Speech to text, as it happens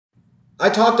I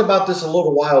talked about this a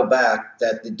little while back,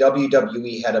 that the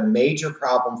WWE had a major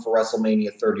problem for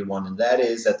WrestleMania 31, and that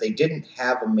is that they didn't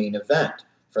have a main event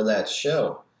for that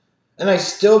show. And I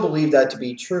still believe that to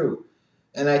be true.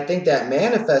 And I think that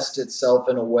manifests itself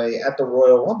in a way at the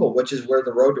Royal Rumble, which is where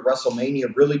the road to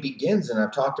WrestleMania really begins. And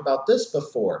I've talked about this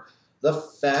before. The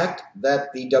fact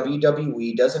that the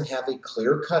WWE doesn't have a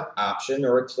clear-cut option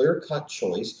or a clear-cut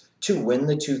choice to win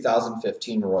the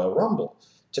 2015 Royal Rumble.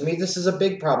 To me, this is a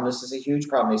big problem. This is a huge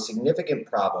problem, a significant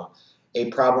problem. A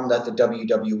problem that the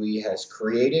WWE has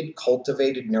created,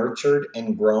 cultivated, nurtured,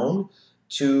 and grown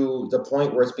to the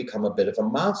point where it's become a bit of a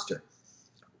monster.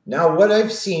 Now, what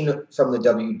I've seen from the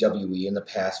WWE in the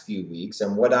past few weeks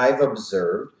and what I've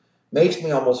observed makes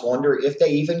me almost wonder if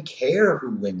they even care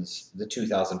who wins the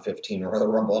 2015 Royal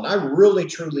Rumble. And I really,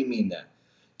 truly mean that.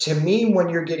 To me, when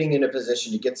you're getting in a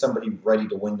position to get somebody ready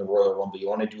to win the Royal Rumble, you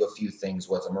want to do a few things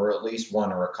with them, or at least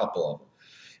one or a couple of them.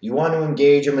 You want to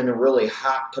engage them in a really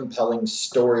hot, compelling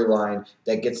storyline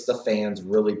that gets the fans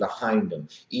really behind him.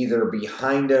 Either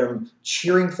behind him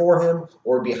cheering for him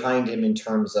or behind him in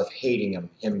terms of hating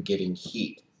him getting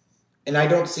heat. And I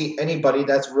don't see anybody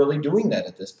that's really doing that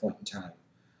at this point in time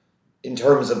in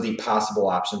terms of the possible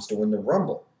options to win the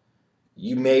Rumble.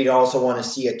 You may also want to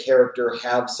see a character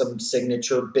have some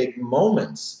signature big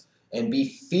moments and be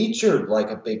featured like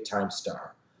a big-time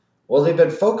star. Well, they've been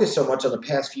focused so much on the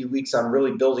past few weeks on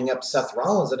really building up Seth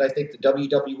Rollins that I think the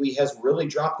WWE has really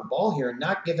dropped the ball here and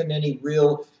not given any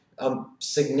real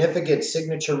significant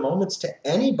signature moments to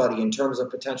anybody in terms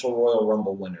of potential Royal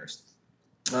Rumble winners.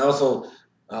 I also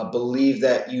believe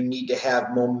that you need to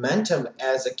have momentum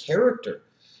as a character.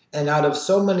 And out of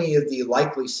so many of the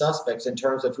likely suspects in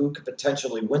terms of who could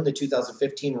potentially win the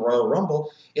 2015 Royal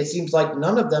Rumble, it seems like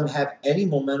none of them have any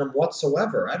momentum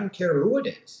whatsoever. I don't care who it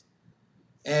is.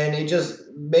 And it just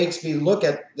makes me look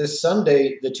at this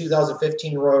Sunday, the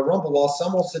 2015 Royal Rumble, while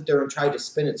some will sit there and try to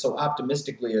spin it so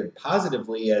optimistically and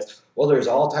positively as, well, there's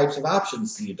all types of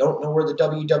options. You don't know where the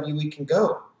WWE can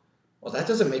go. Well, that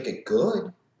doesn't make it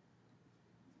good.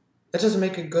 That doesn't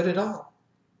make it good at all.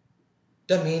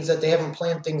 That means that they haven't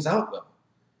planned things out well.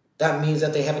 That means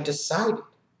that they haven't decided.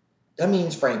 That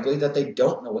means, frankly, that they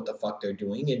don't know what the fuck they're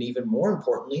doing, and even more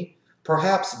importantly,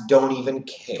 perhaps don't even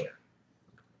care.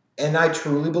 And I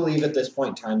truly believe at this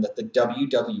point in time that the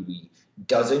WWE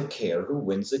doesn't care who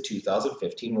wins the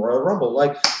 2015 Royal Rumble.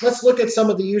 Like, let's look at some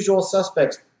of the usual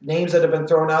suspects, names that have been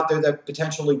thrown out there that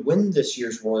potentially win this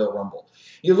year's Royal Rumble.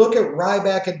 You look at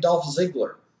Ryback and Dolph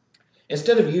Ziggler.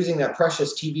 Instead of using that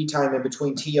precious TV time in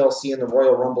between TLC and the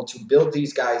Royal Rumble to build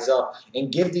these guys up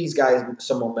and give these guys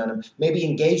some momentum, maybe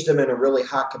engage them in a really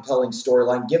hot, compelling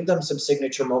storyline, give them some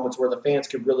signature moments where the fans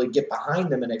can really get behind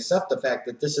them and accept the fact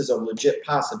that this is a legit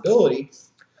possibility,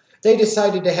 they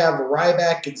decided to have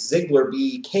Ryback and Ziggler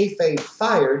be kayfabe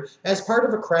fired as part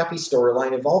of a crappy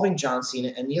storyline involving John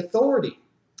Cena and the Authority.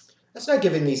 That's not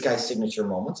giving these guys signature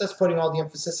moments. That's putting all the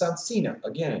emphasis on Cena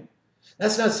again.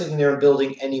 That's not sitting there and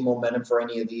building any momentum for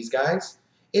any of these guys.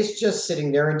 It's just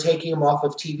sitting there and taking them off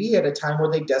of TV at a time where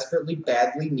they desperately,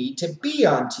 badly need to be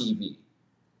on TV.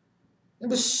 It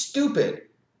was stupid.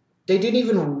 They didn't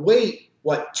even wait,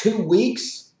 2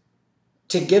 weeks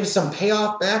to give some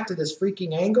payoff back to this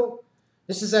freaking angle?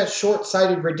 This is that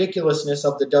short-sighted ridiculousness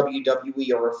of the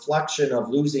WWE, a reflection of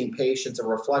losing patience, a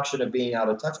reflection of being out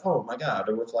of touch. Oh my God,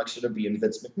 a reflection of being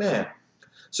Vince McMahon.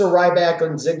 So Ryback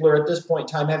and Ziggler at this point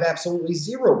in time have absolutely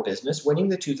zero business winning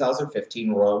the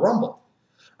 2015 Royal Rumble.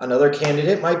 Another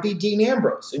candidate might be Dean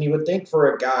Ambrose, and you would think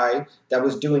for a guy that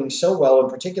was doing so well, in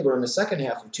particular in the second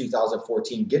half of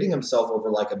 2014, getting himself over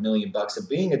like $1 million and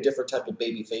being a different type of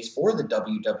babyface for the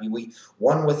WWE,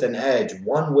 one with an edge,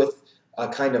 one with a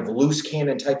kind of loose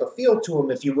cannon type of feel to him,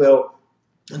 if you will,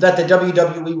 that the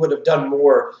WWE would have done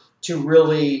more to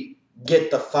really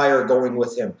get the fire going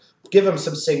with him. Give him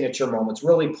some signature moments,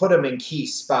 really put him in key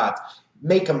spots,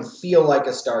 make him feel like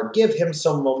a star, give him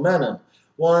some momentum.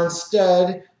 Well,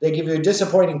 instead, they give you a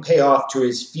disappointing payoff to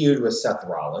his feud with Seth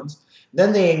Rollins.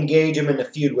 Then they engage him in a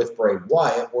feud with Bray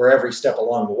Wyatt, where every step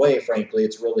along the way, frankly,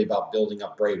 it's really about building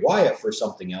up Bray Wyatt for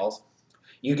something else.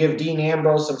 You give Dean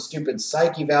Ambrose some stupid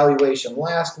psych evaluation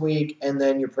last week, and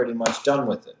then you're pretty much done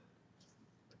with it.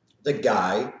 The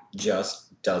guy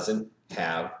just doesn't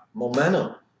have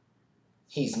momentum.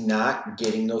 He's not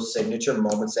getting those signature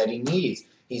moments that he needs.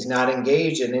 He's not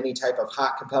engaged in any type of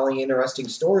hot, compelling, interesting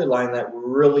storyline that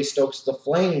really stokes the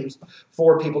flames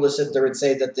for people to sit there and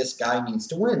say that this guy needs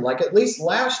to win. Like at least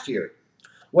last year,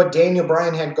 what Daniel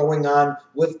Bryan had going on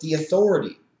with the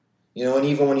Authority. You know, and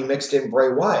even when he mixed in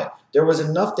Bray Wyatt. there was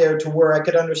enough there to where I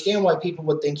could understand why people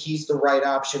would think he's the right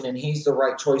option and he's the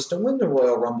right choice to win the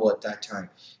Royal Rumble at that time.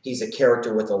 He's a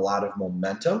character with a lot of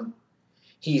momentum.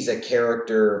 He's a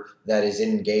character that is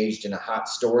engaged in a hot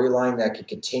storyline that can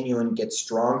continue and get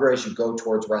stronger as you go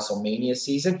towards WrestleMania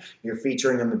season. You're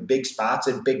featuring him in big spots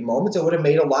and big moments. It would have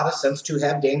made a lot of sense to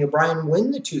have Daniel Bryan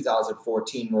win the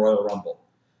 2014 Royal Rumble.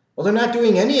 Well, they're not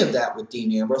doing any of that with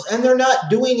Dean Ambrose, and they're not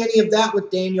doing any of that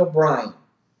with Daniel Bryan.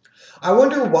 I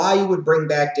wonder why you would bring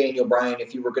back Daniel Bryan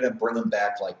if you were going to bring him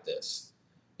back like this.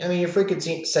 I mean, you're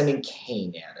freaking sending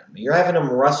Kane at him. You're having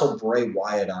him wrestle Bray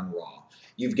Wyatt on Raw.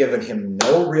 You've given him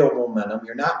no real momentum.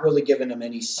 You're not really giving him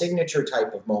any signature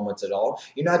type of moments at all.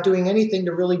 You're not doing anything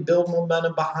to really build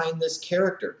momentum behind this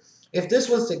character. If this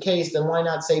was the case, then why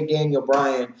not save Daniel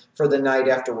Bryan for the night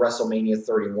after WrestleMania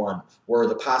 31, where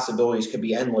the possibilities could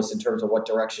be endless in terms of what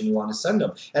direction you want to send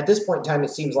him. At this point in time,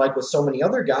 it seems like with so many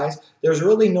other guys, there's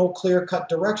really no clear-cut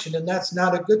direction, and that's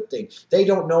not a good thing. They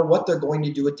don't know what they're going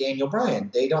to do with Daniel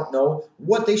Bryan. They don't know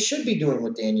what they should be doing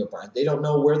with Daniel Bryan. They don't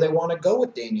know where they want to go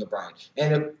with Daniel Bryan.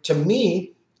 And to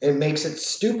me, it makes it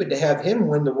stupid to have him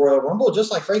win the Royal Rumble,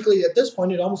 just like, frankly, at this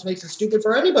point, it almost makes it stupid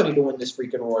for anybody to win this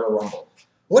freaking Royal Rumble.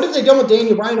 What have they done with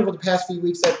Daniel Bryan over the past few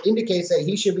weeks that indicates that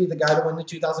he should be the guy to win the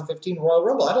 2015 Royal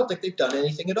Rumble? I don't think they've done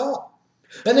anything at all.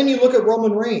 And then you look at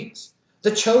Roman Reigns,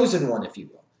 the chosen one, if you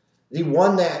will. The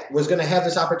one that was going to have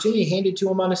this opportunity handed to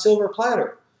him on a silver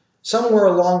platter. Somewhere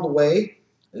along the way,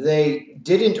 they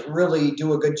didn't really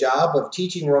do a good job of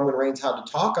teaching Roman Reigns how to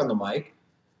talk on the mic.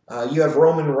 You have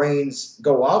Roman Reigns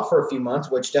go out for a few months,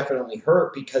 which definitely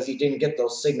hurt because he didn't get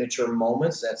those signature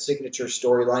moments, that signature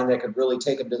storyline that could really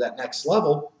take him to that next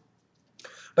level.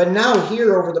 But now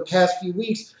here, over the past few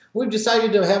weeks, we've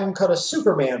decided to have him cut a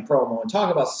Superman promo and talk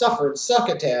about Suffer and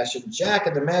Succotash and Jack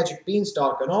and the Magic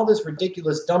Beanstalk and all this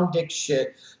ridiculous dumb dick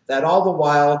shit that all the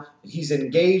while he's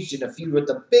engaged in a feud with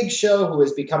the Big Show, who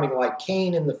is becoming like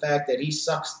Kane in the fact that he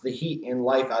sucks the heat in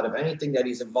life out of anything that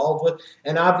he's involved with,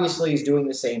 and obviously he's doing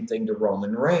the same thing to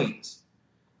Roman Reigns.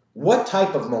 What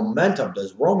type of momentum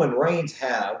does Roman Reigns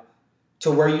have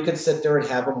to where you could sit there and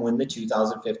have him win the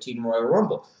 2015 Royal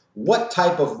Rumble? What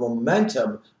type of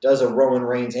momentum does a Roman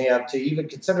Reigns have to even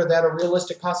consider that a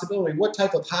realistic possibility? What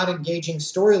type of hot, engaging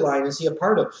storyline is he a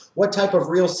part of? What type of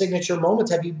real signature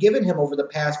moments have you given him over the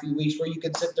past few weeks where you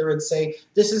can sit there and say,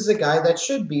 this is the guy that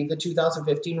should be the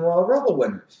 2015 Royal Rumble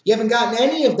winner? You haven't gotten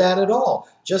any of that at all.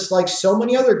 Just like so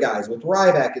many other guys with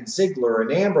Ryback and Ziggler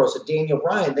and Ambrose and Daniel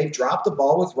Bryan, they've dropped the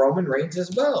ball with Roman Reigns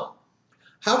as well.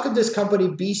 How could this company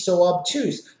be so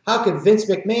obtuse? How could Vince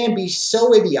McMahon be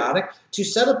so idiotic to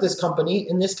set up this company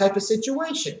in this type of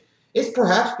situation? It's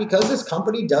perhaps because this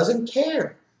company doesn't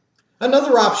care.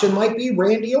 Another option might be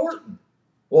Randy Orton.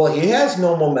 Well, he has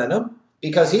no momentum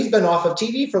because he's been off of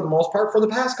TV for the most part for the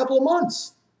past couple of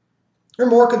months. They're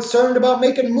more concerned about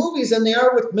making movies than they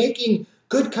are with making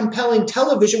good, compelling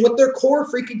television with their core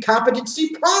freaking competency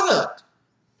product.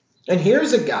 And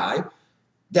here's a guy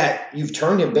that you've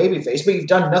turned him babyface, but you've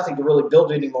done nothing to really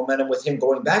build any momentum with him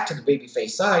going back to the babyface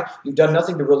side. You've done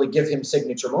nothing to really give him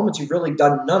signature moments. You've really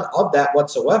done none of that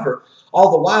whatsoever. All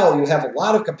the while, you have a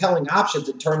lot of compelling options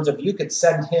in terms of you could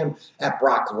send him at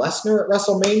Brock Lesnar at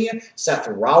WrestleMania, Seth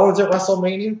Rollins at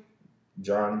WrestleMania,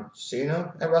 John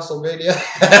Cena at WrestleMania.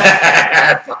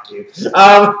 Fuck you.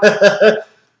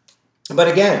 But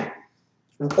again,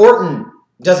 Orton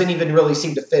doesn't even really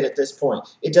seem to fit at this point.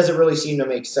 It doesn't really seem to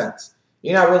make sense.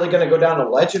 You're not really going to go down a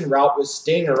legend route with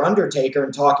Sting or Undertaker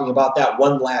and talking about that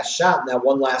one last shot and that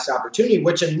one last opportunity,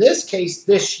 which in this case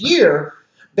this year,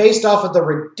 based off of the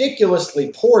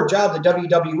ridiculously poor job the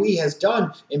WWE has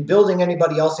done in building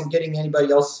anybody else and getting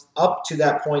anybody else up to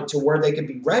that point to where they could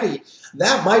be ready,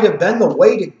 that might have been the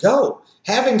way to go.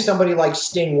 Having somebody like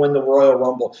Sting win the Royal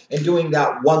Rumble and doing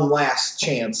that one last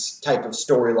chance type of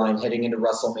storyline heading into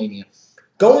WrestleMania.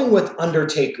 Going with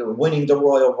Undertaker, winning the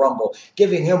Royal Rumble,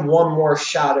 giving him one more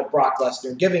shot at Brock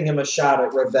Lesnar, giving him a shot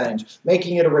at revenge,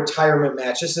 making it a retirement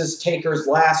match. This is Taker's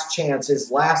last chance,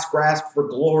 his last grasp for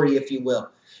glory, if you will.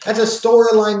 That's a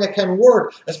storyline that can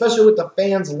work, especially with the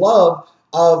fans' love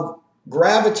of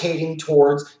gravitating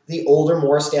towards the older,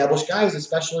 more established guys,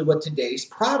 especially with today's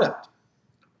product.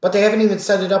 But they haven't even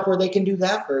set it up where they can do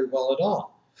that very well at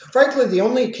all. Frankly, the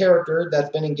only character that's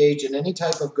been engaged in any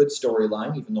type of good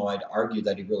storyline, even though I'd argue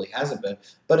that he really hasn't been,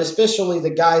 but especially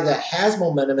the guy that has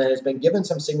momentum and has been given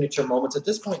some signature moments at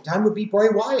this point in time would be Bray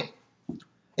Wyatt.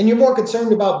 And you're more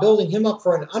concerned about building him up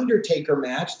for an Undertaker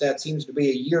match that seems to be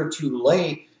a year too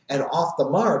late and off the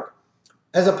mark,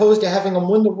 as opposed to having him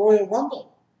win the Royal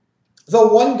Rumble. The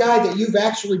one guy that you've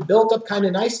actually built up kind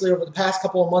of nicely over the past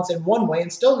couple of months in one way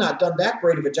and still not done that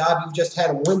great of a job, you've just had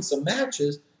him win some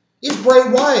matches, is Bray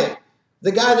Wyatt,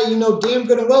 the guy that you know damn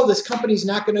good and well this company's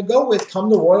not going to go with come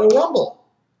the Royal Rumble.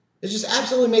 It just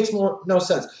absolutely makes no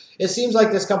sense. It seems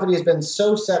like this company has been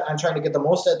so set on trying to get the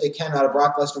most that they can out of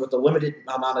Brock Lesnar with the limited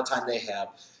amount of time they have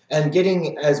and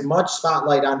getting as much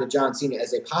spotlight onto John Cena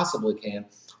as they possibly can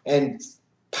and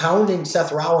pounding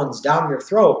Seth Rollins down your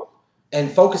throat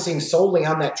and focusing solely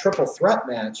on that triple threat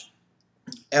match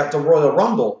at the Royal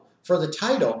Rumble for the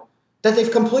title that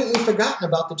they've completely forgotten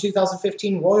about the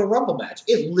 2015 Royal Rumble match.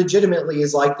 It legitimately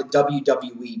is like the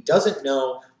WWE doesn't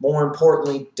know, more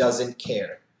importantly, doesn't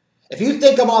care. If you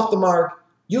think I'm off the mark,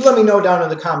 you let me know down in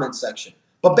the comments section.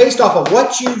 But based off of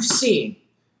what you've seen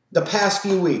the past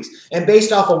few weeks, and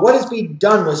based off of what is being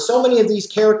done with so many of these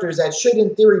characters that should,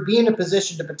 in theory, be in a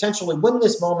position to potentially win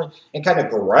this moment and kind of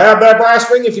grab that brass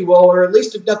ring, if you will, or at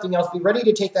least, if nothing else, be ready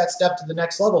to take that step to the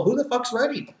next level, who the fuck's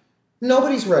ready?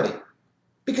 Nobody's ready.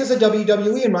 Because the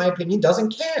WWE, in my opinion,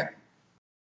 doesn't care.